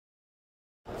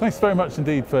Thanks very much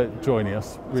indeed for joining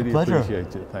us. Really pleasure.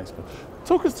 appreciate it. Thanks.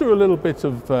 Talk us through a little bit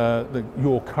of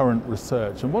your current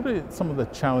research and what are some of the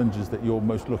challenges that you're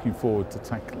most looking forward to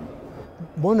tackling?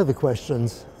 One of the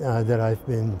questions that I've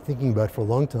been thinking about for a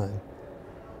long time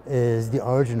is the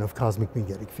origin of cosmic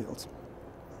magnetic fields.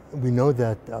 We know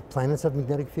that planets have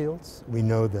magnetic fields. We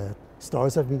know that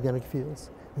stars have magnetic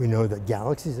fields. We know that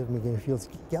galaxies have magnetic fields.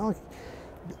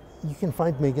 You can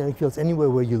find magnetic fields anywhere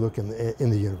where you look in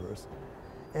the universe.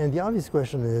 And the obvious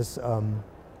question is,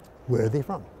 where are they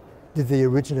from? Did they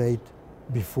originate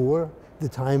before the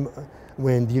time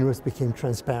when the universe became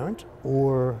transparent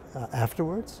or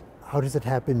afterwards? How does it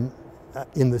happen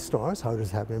in the stars? How does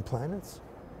it happen in planets?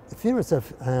 Theorists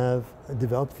have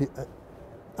developed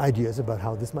ideas about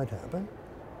how this might happen.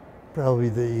 Probably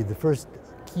the first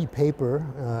key paper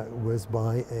was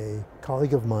by a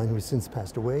colleague of mine who has since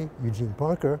passed away, Eugene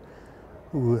Parker,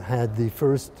 who had the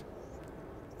first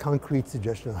concrete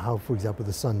suggestion of how, for example,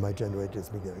 the sun might generate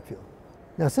its magnetic field.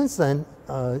 Now, since then,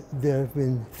 there have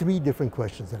been three different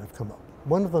questions that have come up.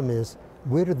 One of them is,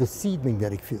 where do the seed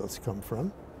magnetic fields come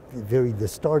from? The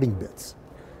starting bits.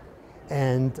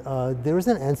 And there is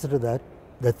an answer to that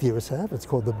theorists have. It's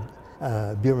called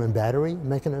the Biermann battery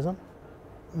mechanism.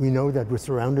 We know that we're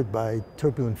surrounded by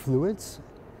turbulent fluids,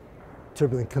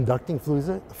 turbulent conducting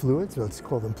fluids, let's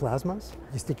call them plasmas.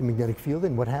 You stick a magnetic field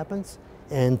in, what happens?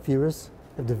 And theorists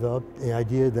have developed the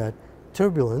idea that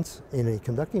turbulence in a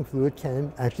conducting fluid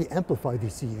can actually amplify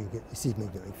these seed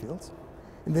magnetic fields.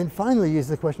 And then finally is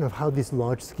the question of how these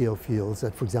large-scale fields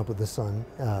that, for example, the sun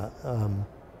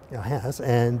has,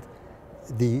 and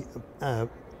the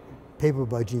paper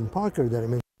by Gene Parker that I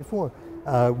mentioned before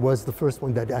was the first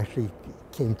one that actually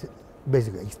came to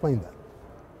basically explain that.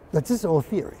 That's just all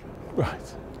theory.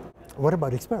 Right. What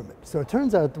about experiment? So it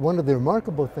turns out one of the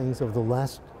remarkable things of the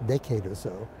last decade or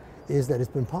so is that it's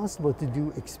been possible to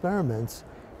do experiments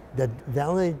that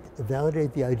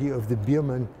validate the idea of the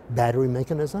Biermann battery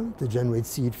mechanism to generate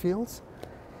seed fields.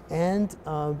 And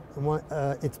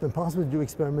it's been possible to do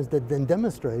experiments that then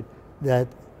demonstrate that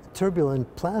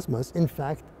turbulent plasmas, in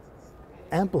fact,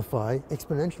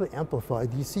 exponentially amplify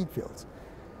these seed fields.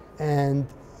 And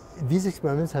these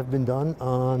experiments have been done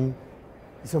on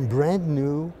some brand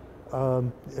new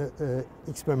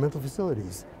experimental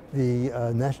facilities.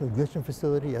 The National Ignition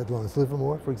Facility at Lawrence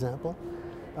Livermore, for example,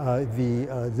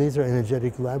 the Laser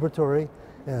Energetic Laboratory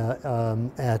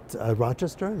at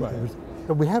Rochester. Right.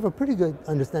 So we have a pretty good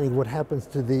understanding of what happens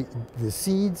to the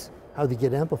seeds, how they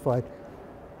get amplified.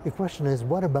 The question is,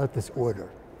 what about this order?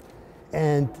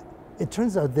 And it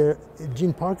turns out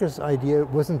Gene Parker's idea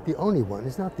wasn't the only one.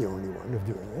 It's not the only one of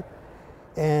doing it.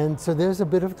 And so there's a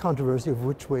bit of controversy of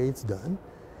which way it's done.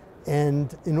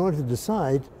 And in order to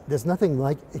decide, there's nothing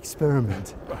like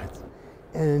experiment. Right.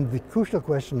 And the crucial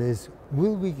question is,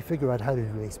 will we figure out how to do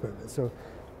an experiment? So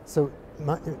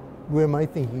where my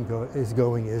thinking is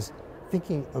going is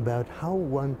thinking about how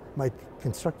one might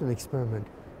construct an experiment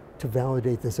to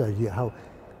validate this idea, how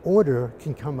order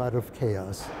can come out of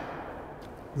chaos,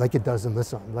 like it does in the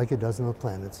sun, like it does in the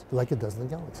planets, like it does in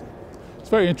the galaxy. It's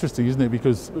very interesting, isn't it?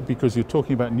 Because you're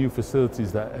talking about new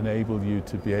facilities that enable you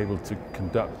to be able to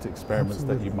conduct experiments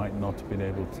Absolutely. that you might not have been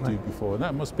able to do before. And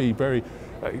that must be very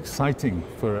exciting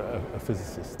for a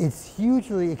physicist. It's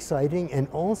hugely exciting, and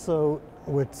also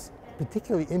what's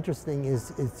particularly interesting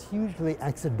is it's hugely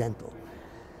accidental,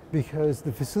 because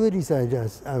the facilities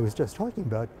I was just talking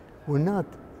about were not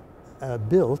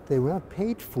built, they were not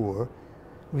paid for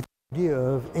with the idea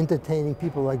of entertaining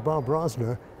people like Bob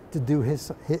Rosner to do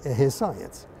his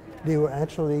science. They were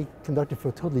actually conducted for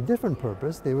a totally different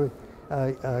purpose. They were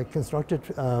constructed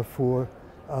for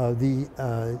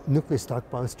the Nuclear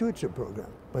Stockpile Stewardship Program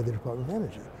by the Department of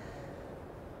Energy.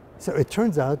 So it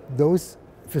turns out those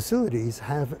facilities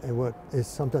have what is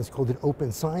sometimes called an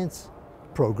open science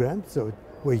program, so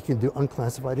where you can do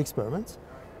unclassified experiments.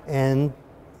 And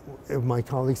my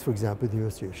colleagues, for example, at the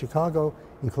University of Chicago,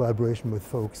 in collaboration with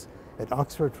folks at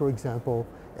Oxford, for example,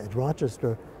 at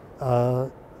Rochester,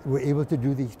 were able to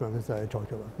do the experiments that I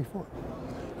talked about before.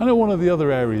 I know one of the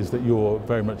other areas that you're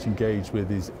very much engaged with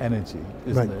is energy,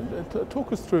 isn't Right. it?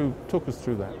 Talk us through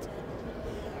that.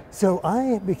 So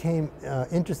I became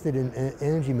interested in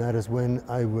energy matters when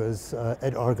I was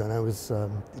at Argonne. I was the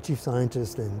chief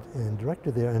scientist and director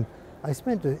there, and I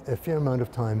spent a fair amount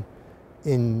of time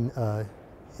in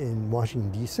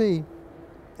Washington, D.C.,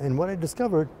 and what I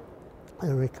discovered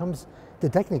when it comes to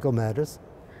technical matters,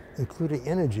 including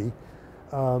energy,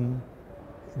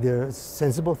 there are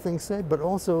sensible things said, but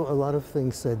also a lot of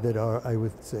things said that are, I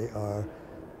would say,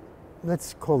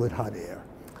 let's call it hot air.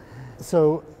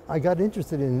 So I got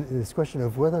interested in this question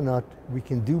of whether or not we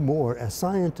can do more as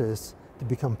scientists to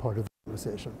become part of the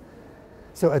conversation.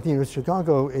 So at the University of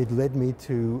Chicago, it led me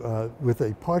to, with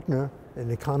a partner, an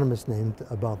economist named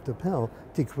Bob Doppel,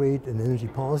 to create an energy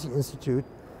policy institute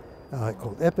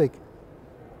called EPIC,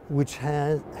 which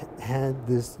had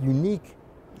this unique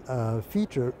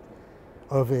feature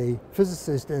of a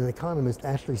physicist and an economist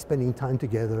actually spending time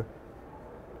together,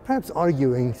 perhaps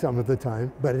arguing some of the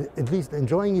time, but at least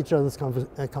enjoying each other's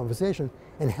conversation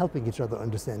and helping each other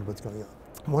understand what's going on.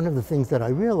 One of the things that I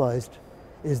realized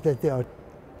is that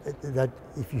that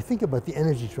if you think about the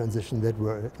energy transition that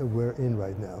we're in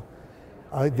right now,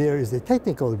 there is a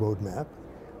technical roadmap,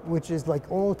 which is like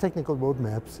all technical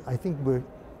roadmaps. I think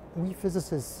we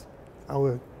physicists,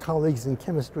 our colleagues in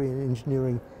chemistry and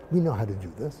engineering, we know how to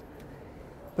do this.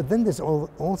 But then there's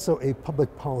also a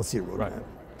public policy roadmap. Right.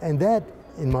 And that,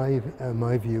 in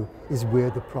my view, is where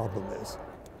the problem is.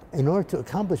 In order to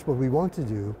accomplish what we want to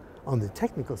do on the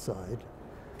technical side,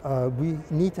 we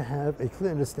need to have a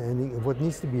clear understanding of what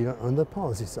needs to be done on the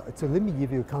policy side. So let me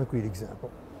give you a concrete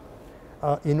example.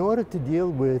 In order to deal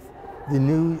with the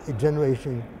new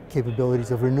generation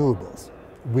capabilities of renewables,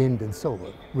 wind and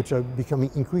solar, which are becoming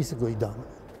increasingly dominant,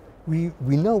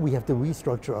 we know we have to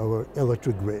restructure our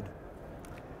electric grid.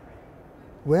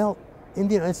 Well, in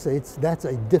the United States, that's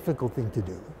a difficult thing to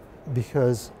do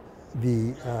because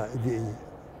the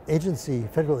agency,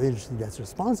 federal agency that's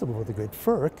responsible for the grid,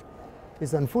 FERC,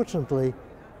 is unfortunately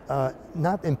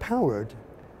not empowered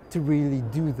to really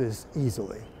do this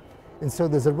easily. And so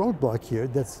there's a roadblock here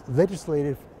that's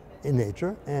legislative in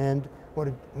nature, and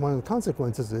one of the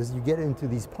consequences is you get into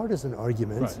these partisan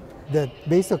arguments that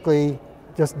basically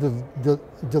just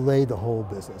delay the whole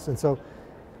business. And so,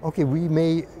 okay, we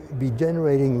may be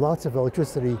generating lots of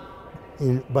electricity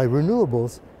by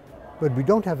renewables, but we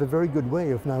don't have a very good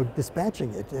way of now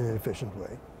dispatching it in an efficient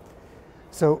way.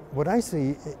 So what I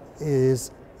see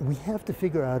is we have to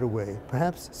figure out a way,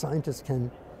 perhaps scientists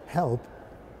can help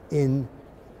in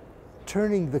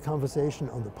turning the conversation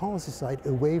on the policy side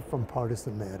away from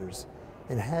partisan matters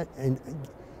and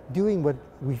doing what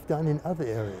we've done in other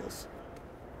areas.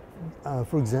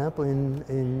 For example,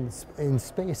 in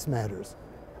space matters.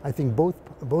 I think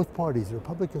both parties,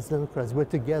 Republicans and Democrats, were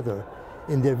together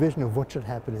in their vision of what should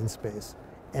happen in space.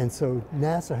 And so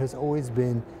NASA has always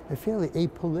been a fairly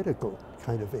apolitical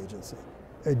kind of agency.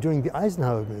 During the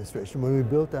Eisenhower administration, when we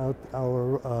built out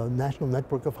our national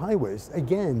network of highways,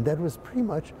 again, that was pretty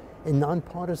much a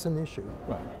nonpartisan issue.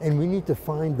 Right. And we need to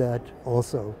find that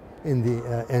also in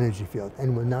the energy field,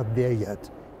 and we're not there yet.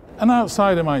 An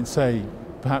outsider might say,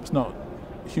 perhaps not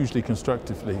hugely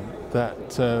constructively, that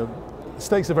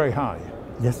stakes are very high.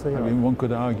 Yes, they are. I mean, one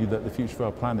could argue that the future of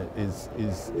our planet is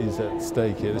at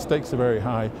stake here. The stakes are very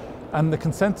high, and the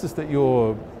consensus that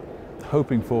you're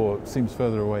hoping for seems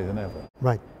further away than ever.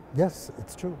 Right. Yes,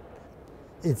 it's true.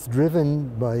 It's driven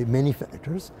by many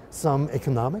factors, some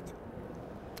economic.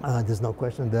 There's no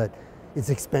question that it's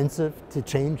expensive to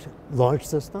change large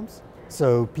systems,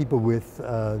 so people with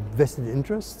vested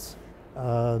interests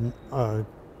are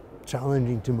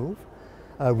challenging to move.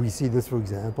 We see this, for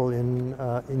example,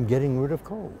 in getting rid of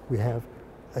coal. We have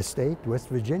a state, West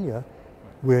Virginia,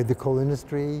 where the coal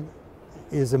industry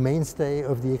is a mainstay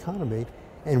of the economy,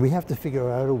 and we have to figure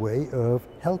out a way of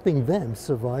helping them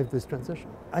survive this transition.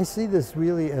 I see this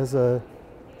really as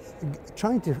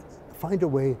trying to find a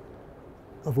way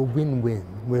of a win-win,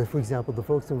 where, for example, the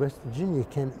folks in West Virginia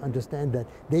can understand that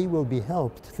they will be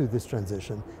helped through this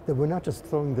transition, that we're not just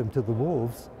throwing them to the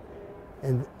wolves.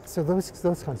 And so those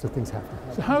kinds of things have to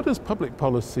happen. So how does public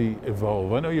policy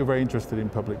evolve? I know you're very interested in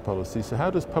public policy, so how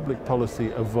does public policy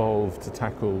evolve to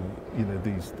tackle, you know,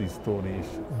 these thorny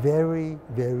issues? Very,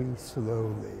 very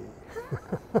slowly.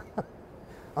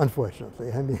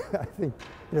 Unfortunately, I mean, I think,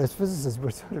 you know, as physicists,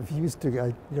 we're sort of used to,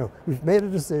 you know, we've made a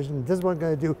decision, this is what we're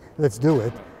going to do, let's do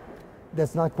it.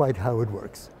 That's not quite how it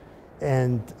works.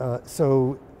 And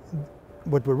so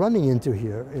what we're running into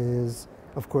here is,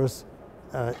 of course,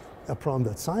 a problem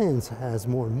that science has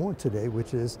more and more today,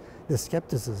 which is the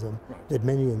skepticism that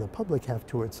many in the public have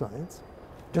towards science.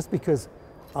 Just because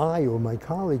I or my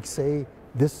colleagues say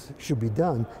this should be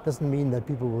done doesn't mean that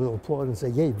people will applaud and say,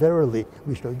 yay, verily,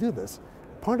 we should do this.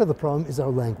 Part of the problem is our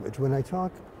language. When I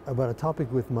talk about a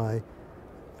topic with my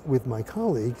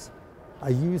colleagues, I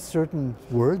use certain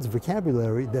words,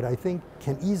 vocabulary, that I think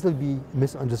can easily be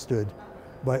misunderstood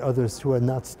by others who are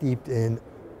not steeped in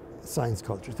science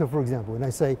culture. So for example, when I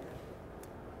say,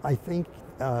 I think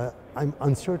I'm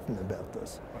uncertain about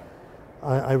this,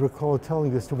 I recall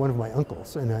telling this to one of my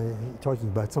uncles, and talking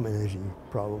about some energy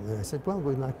problem, and I said, well,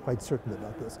 we're not quite certain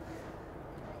about this.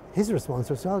 his response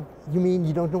was, "Oh, you mean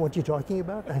you don't know what you're talking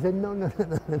about?" I said, no.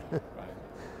 Right.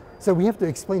 So we have to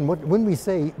explain when we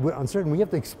say we're uncertain, we have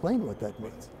to explain what that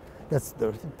means. That's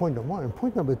the point number one. And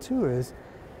point number two is,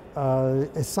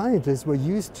 as scientists, we're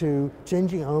used to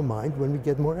changing our mind when we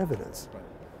get more evidence. Right.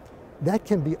 That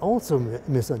can be also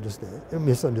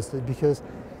misunderstood because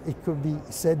it could be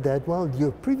said that, well,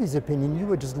 your previous opinion, you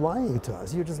were just lying to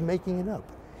us, you're just making it up.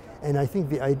 And I think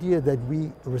the idea that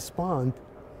we respond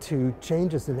to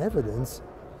changes in evidence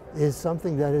is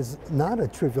something that is not a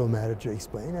trivial matter to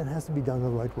explain, and has to be done the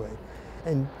right way.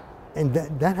 And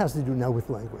that has to do now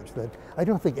with language, that I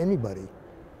don't think anybody,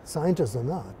 scientists or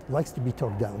not, likes to be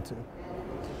talked down to.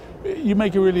 You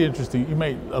make a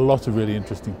lot of really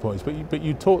interesting points, but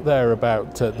you talk there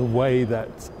about the way that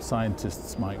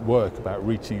scientists might work, about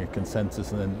reaching a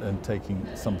consensus and taking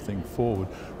something forward.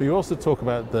 But you also talk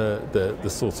about the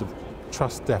sort of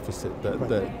trust deficit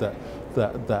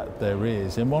that there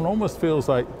is, and one almost feels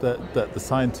like that the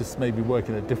scientists may be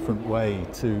working a different way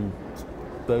to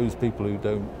those people who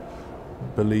don't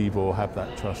believe or have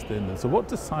that trust in them. So what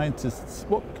do scientists,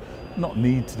 not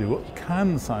need to do, what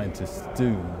can scientists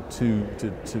do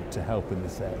to help in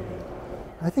this area?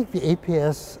 I think the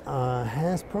APS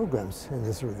has programs in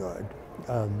this regard.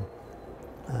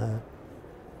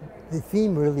 The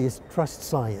theme really is trust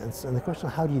science, and the question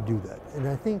is, how do you do that? And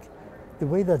I think the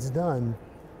way that's done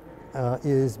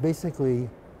is basically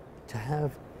to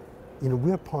have,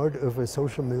 we're part of a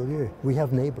social milieu. We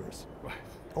have neighbors. Right.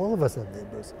 All of us have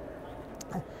neighbors.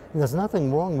 And there's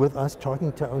nothing wrong with us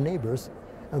talking to our neighbors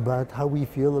about how we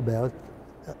feel about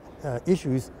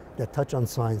issues that touch on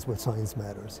science, what science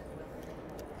matters.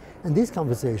 And these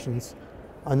conversations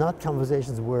are not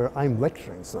conversations where I'm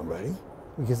lecturing somebody,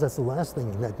 because that's the last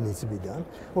thing that needs to be done,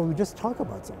 where we just talk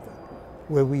about something,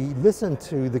 where we listen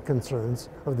to the concerns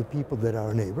of the people that are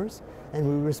our neighbors, and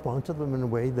we respond to them in a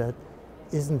way that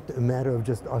isn't a matter of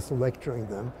just us lecturing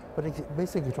them, but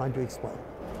basically trying to explain.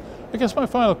 I guess my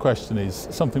final question is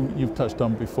something you've touched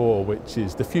on before, which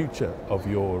is the future of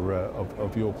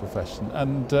your profession.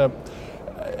 And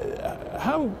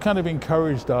how kind of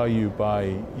encouraged are you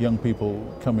by young people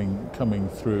coming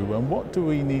through, and what do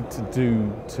we need to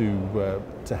do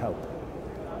to help?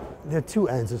 There are two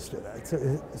answers to that.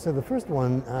 So the first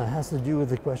one has to do with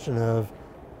the question of,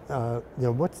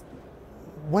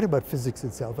 what about physics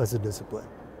itself as a discipline?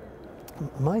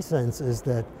 My sense is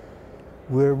that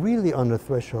we're really on the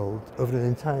threshold of an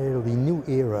entirely new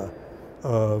era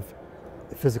of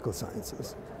physical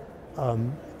sciences.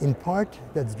 In part,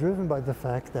 that's driven by the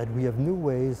fact that we have new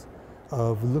ways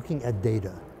of looking at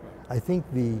data. I think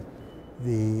the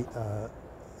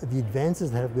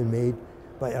advances that have been made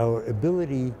by our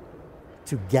ability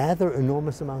to gather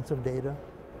enormous amounts of data,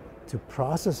 to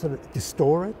process it, to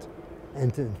store it,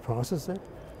 and to process it,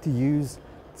 to use,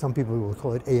 some people will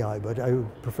call it AI, but I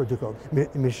would prefer to call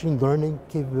it machine learning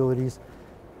capabilities,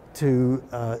 to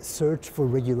search for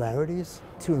regularities,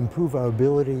 to improve our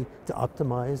ability to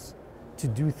optimize, to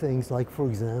do things like, for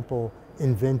example,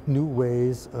 invent new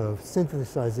ways of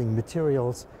synthesizing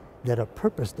materials that are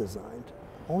purpose designed.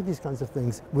 All these kinds of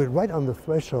things, we're right on the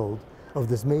threshold of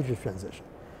this major transition.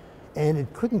 And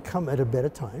it couldn't come at a better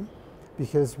time,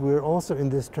 because we're also in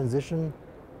this transition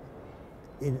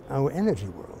in our energy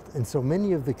world. And so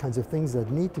many of the kinds of things that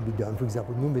need to be done, for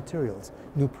example, new materials,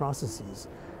 new processes,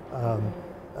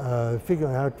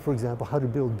 figuring out, for example, how to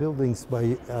build buildings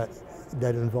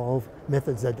that involve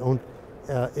methods that don't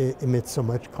emit so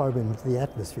much carbon into the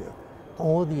atmosphere.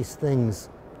 All these things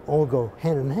all go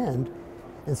hand in hand.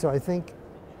 And so I think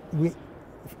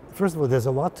first of all, there's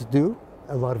a lot to do,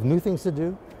 a lot of new things to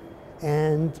do.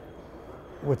 And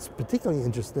what's particularly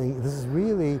interesting, this is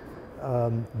really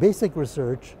basic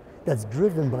research that's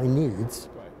driven by needs.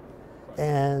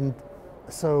 And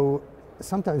so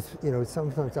sometimes,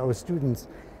 sometimes our students,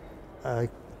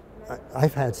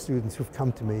 I've had students who've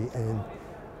come to me and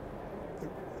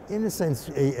in a sense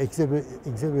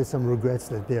exhibited some regrets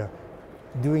that they're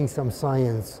doing some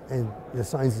science and the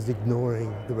science is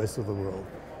ignoring the rest of the world.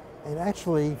 And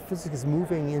actually physics is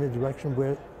moving in a direction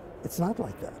where it's not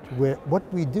like that, where what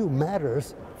we do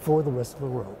matters for the rest of the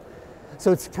world.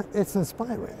 So it's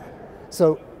inspiring.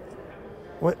 So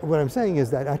what I'm saying is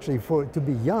that actually to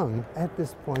be young at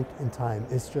this point in time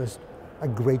is just a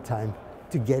great time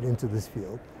to get into this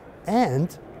field.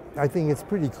 And I think it's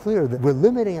pretty clear that we're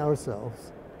limiting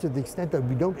ourselves to the extent that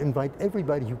we don't invite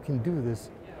everybody who can do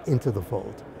this into the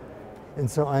fold. And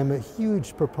so I'm a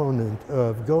huge proponent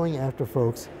of going after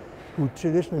folks who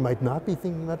traditionally might not be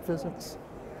thinking about physics,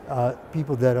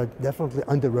 people that are definitely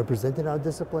underrepresented in our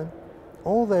discipline.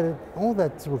 All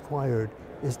that's required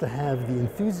is to have the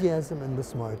enthusiasm and the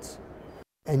smarts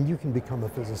and you can become a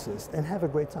physicist and have a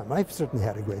great time. I've certainly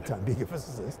had a great time being a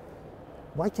physicist.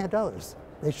 Why can't others?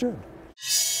 They should.